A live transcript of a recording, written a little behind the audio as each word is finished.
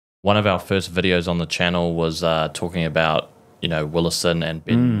one of our first videos on the channel was talking about, Willison and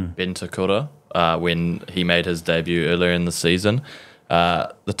Ben Takura when he made his debut earlier in the season.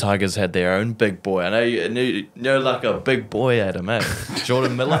 The Tigers had their own big boy. I know you know like a big boy, Adam, eh?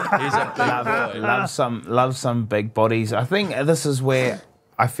 Jordan Miller, he's a big boy. Love some big bodies. I think this is where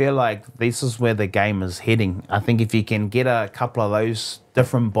I feel like this is where the game is heading. I think if you can get a couple of those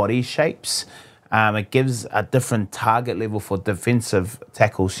different body shapes, it gives a different target level for defensive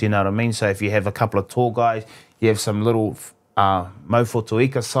tackles, you know what I mean? So if you have a couple of tall guys, you have some little Mofo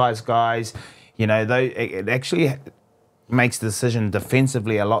Tuika size guys, it actually makes the decision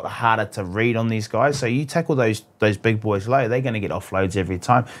defensively a lot harder to read on these guys. So you tackle those big boys low, they're going to get offloads every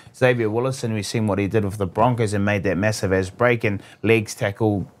time. Xavier Willison, we've seen what he did with the Broncos and made that massive ass break and legs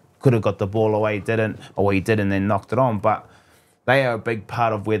tackle, could have got the ball away, didn't, or he did and then knocked it on. But they are a big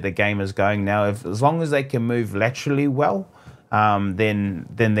part of where the game is going now. As long as they can move laterally well, then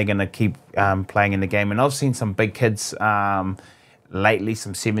they're going to keep playing in the game. And I've seen some big kids lately,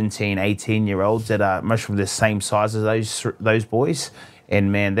 some 17, 18-year-olds that are much of the same size as those boys.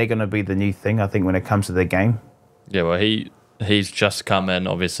 And, man, they're going to be the new thing, I think, when it comes to the game. Yeah, well, he's just come in.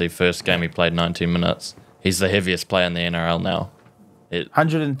 Obviously, first game he played 19 minutes. He's the heaviest player in the NRL now.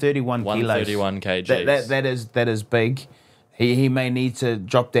 131 kilos. 131 kgs. That is big. He may need to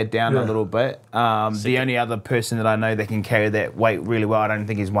drop that down a little bit. The only other person that I know that can carry that weight really well, I don't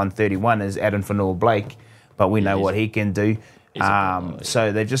think he's 131, is Adam Fanua-Blake. But we know what he can do.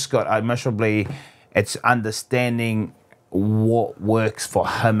 So they've just got, immeasurably, it's understanding what works for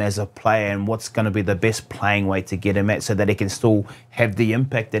him as a player and what's going to be the best playing way to get him at, so that he can still have the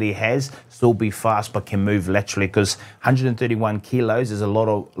impact that he has, still be fast but can move laterally, because 131 kilos is a lot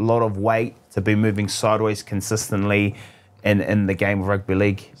of weight to be moving sideways consistently in the game of rugby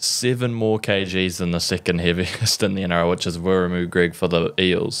league. 7 more kgs than the second heaviest in the NRL, which is Wuramu Greg for the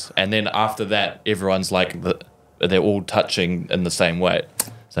Eels. And then after that, everyone's like, they're all touching in the same weight.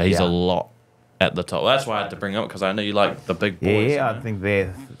 So he's a lot at the top. That's why I had to bring up, because I know you like the big boys. Yeah, I think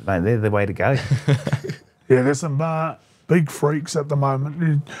they're the way to go. Yeah, there's some big freaks at the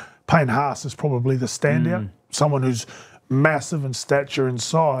moment. Payne Haas is probably the standout. Someone who's massive in stature and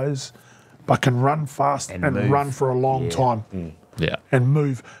size, but can run fast and run for a long time. Yeah. And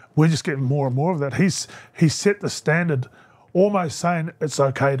move. We're just getting more and more of that. He's set the standard, almost saying it's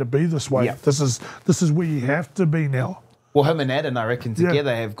okay to be this way. Yep. This is where you have to be now. Well, him and Adam, I reckon,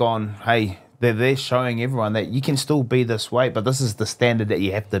 together have gone, hey, they're showing everyone that you can still be this way, but this is the standard that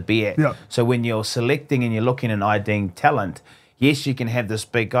you have to be at. Yep. So when you're selecting and you're looking and IDing talent, yes, you can have this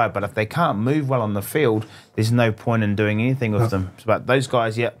big guy, but if they can't move well on the field, there's no point in doing anything with them. But those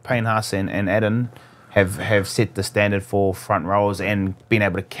guys, Payne Haas and Adam have set the standard for front rowers and been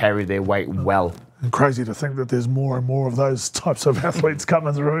able to carry their weight well. And crazy to think that there's more and more of those types of athletes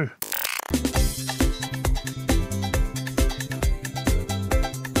coming through.